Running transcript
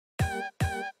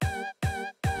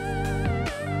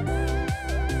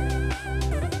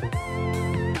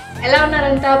ఎలా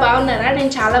ఉన్నారంతా బాగున్నారా?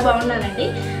 నేను చాలా బాగున్నానండి.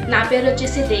 నా పేరు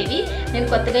వచ్చేసి దేవి. నేను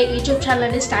కొత్తగా యూట్యూబ్ ఛానల్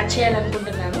అనేది స్టార్ట్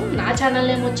చేయాలనుకుంటున్నాను. నా ఛానల్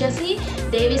నేమ్ వచ్చేసి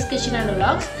దేవీస్ కిచెన్ అండ్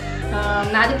వ్లాగ్స్.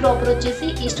 నాది ప్రాపర్ వచ్చేసి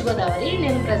ఈస్ట్ గోదావరి.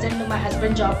 నేను ప్రజెంట్ మా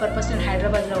హస్బెండ్ జాబ్ పర్పస్ నేను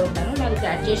హైదరాబాద్లో ఉంటాను. నాది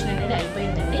గ్రాడ్యుయేషన్ అనేది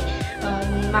అయిపోయిందండి.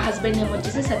 మా హస్బెండ్ నేమ్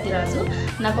వచ్చేసి సత్యరాజు.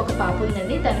 నాకు ఒక పాప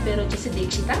ఉందండి, దాని పేరు వచ్చేసి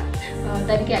దీక్షిత.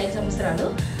 దానికి 5 సంవత్సరాలు.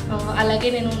 అలాగే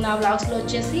నేను నా వ్లాగ్స్లో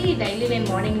వచ్చేసి డైలీ నేను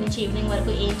మార్నింగ్ నుంచి ఈవినింగ్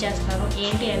వరకు ఏం చేస్తాను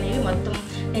ఏంటి అనేవి మొత్తం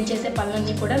నేను చేసే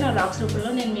పనులన్నీ కూడా నా వ్లాగ్స్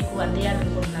రూపంలో నేను మీకు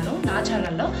అందియాలనుకుంటున్నాను నా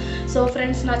ఛానల్లో. సో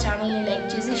ఫ్రెండ్స్, నా ఛానల్ని లైక్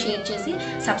చేసి షేర్ చేసి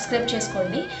సబ్స్క్రైబ్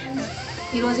చేసుకోండి.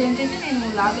 ఈరోజు ఏంటంటే నేను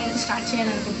వ్లాగ్ అనేది స్టార్ట్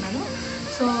చేయాలనుకుంటున్నాను.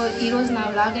 సో ఈరోజు నా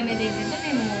వ్లాగ్ అనేది ఏంటంటే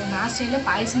నేను నా స్టైల్లో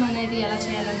పాయసం అనేది ఎలా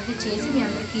చేయాలనేది చేసి మీ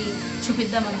అందరికీ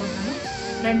చూపిద్దాం అనుకుంటున్నాను.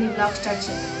 రండి వ్లాగ్ స్టార్ట్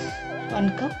చేద్దాం. 1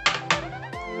 కప్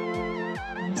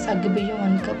సగ్గుబియ్యం,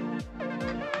 1 కప్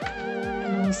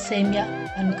సేమియా,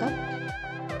 1 cup,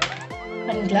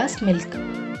 1 glass milk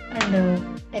and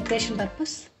decoration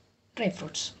purpose dry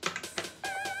fruits.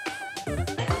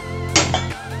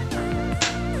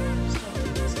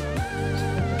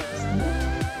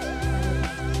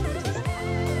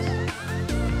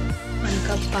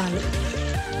 పాలు,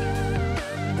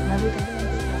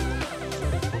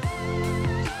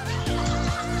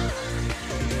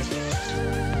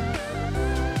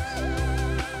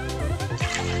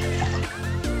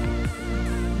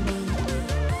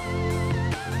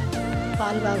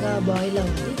 పాలు బాగా బాయిల్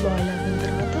అవుతుంది. బాయిల్ అయిన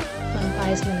తర్వాత మనం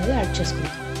పాయసం అనేది యాడ్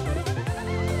చేసుకుంటాం.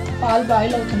 పాలు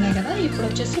బాయిల్ అవుతున్నాయి కదా, ఇప్పుడు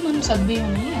వచ్చేసి మనం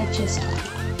సగ్గుబియ్యాన్ని యాడ్ చేసుకోవాలి.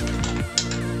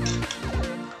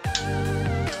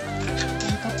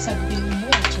 1 కప్ సగ్గుబియ్యం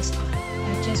యాడ్ చేసుకోవాలి.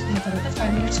 యాడ్ చేసుకున్న తర్వాత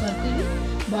 5 మినిట్స్ వరకు ఇవి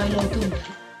బాయిల్ అవుతూ ఉంటాయి.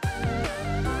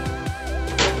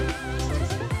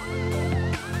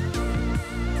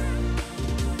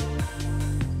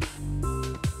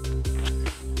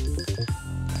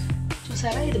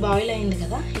 చూసారా, ఇది బాయిల్ అయింది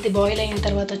కదా. ఇది బాయిల్ అయిన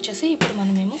తర్వాత వచ్చేసి ఇప్పుడు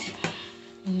మనమేమో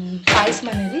పాయసం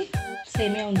అనేది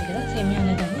సేమియా ఉంది కదా, సేమియా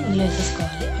అనేది ఇందులో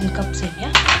వేసేసుకోవాలి. 1 కప్ సేమియా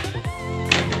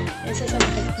వేసేసాక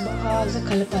బాగా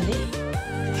కలపాలి.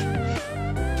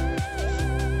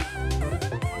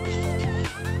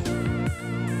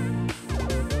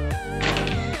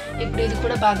 ఇప్పుడు ఇది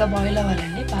కూడా బాగా బాయిల్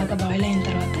అవ్వాలండి. బాగా బాయిల్ అయిన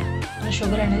తర్వాత మనం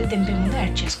షుగర్ అనేది దింపే ముందు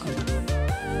యాడ్ చేసుకోవాలి.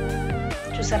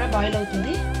 చూసారా, బాయిల్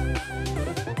అవుతుంది.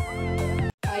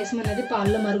 పాయసం అనేది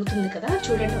పాల్లో మరుగుతుంది కదా,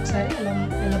 చూడండి ఒకసారి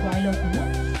ఎలా బాయిల్ అవుతుందో.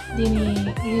 ఇది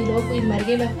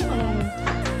మరిగేలోపు మనం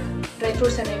డ్రై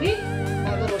ఫ్రూట్స్ అనేవి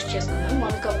బాగా రోస్ట్ చేసుకున్నాము.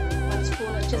 1 కప్ 1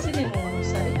 స్పూన్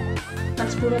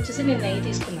వచ్చేసి నేను నెయ్యి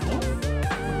తీసుకున్నాను.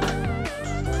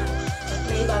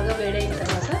 నెయ్యి బాగా వేడైన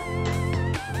తర్వాత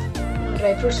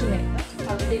డ్రై ఫ్రూట్స్ ఉన్నాయి కదా,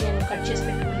 ఆల్రెడీ నేను కట్ చేసి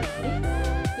పెట్టుకున్నానండి.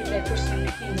 ఈ డ్రై ఫ్రూట్స్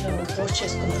అన్నిటిని ఇందులో రోస్ట్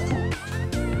చేసుకున్నాము.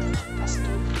 ఫస్ట్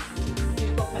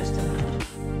జీడిపప్పు వేస్తున్నాను.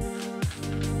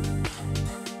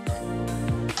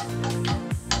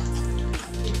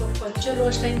 కొంచెం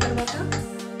రోస్ట్ అయిన తర్వాత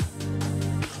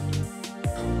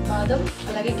బాదం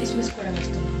అలాగే కిస్మిస్ కూడా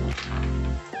వేస్తున్నాము.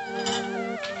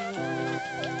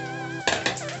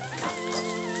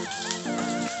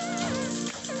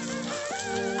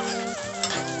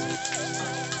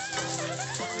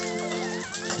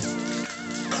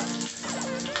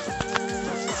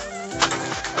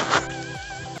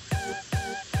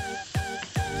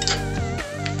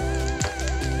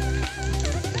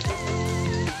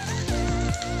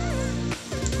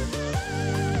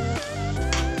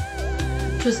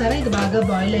 చూసారా, ఇది బాగా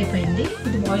బాయిల్ అయిపోయింది.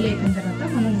 ఇది బాయిల్ అయిపోయిన తర్వాత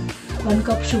మనం 1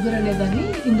 కప్ షుగర్ అనేదాన్ని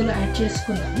ఇందులో యాడ్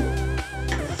చేసుకున్నాము.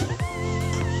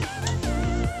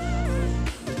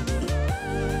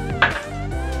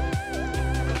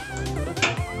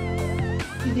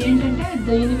 ఇదేంటంటే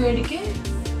దీని వేడికే,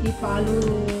 ఈ పాలు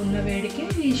ఉన్న వేడికే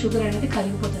ఈ షుగర్ అనేది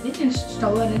కరిగిపోతుంది. నేను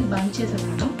స్టవ్ అనేది బంద్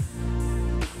చేసేసాను.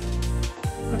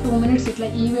 ఒక 2 మినిట్స్ ఇట్లా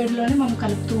ఈ వేడిలోనే మనం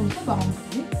కలుపుతూ ఉంటే బాగుంటుంది.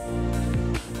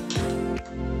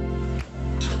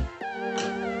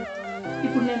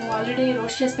 ఇప్పుడు నేను ఆల్రెడీ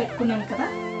రోస్ట్ చేసి పెట్టుకున్నాను కదా,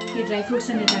 ఈ డ్రై ఫ్రూట్స్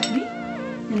అనే వాటిని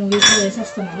నేను వీటిలో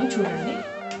వేసేస్తున్నాను. చూడండి,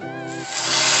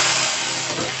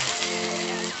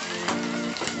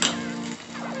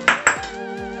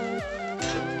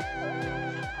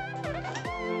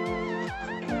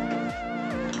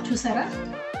 చూసారా,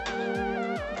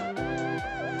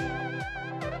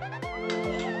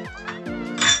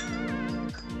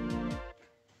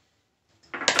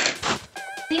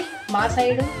 మా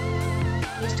సైడు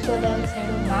ఈస్ట్ గోదావరి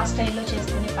సైడు మా స్టైల్లో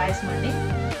చేసుకునే పాయసం అండి.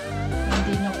 నేను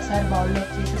దీన్ని ఒకసారి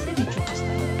బౌల్లోకి తీసేసి మీకు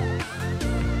చూపిస్తాను.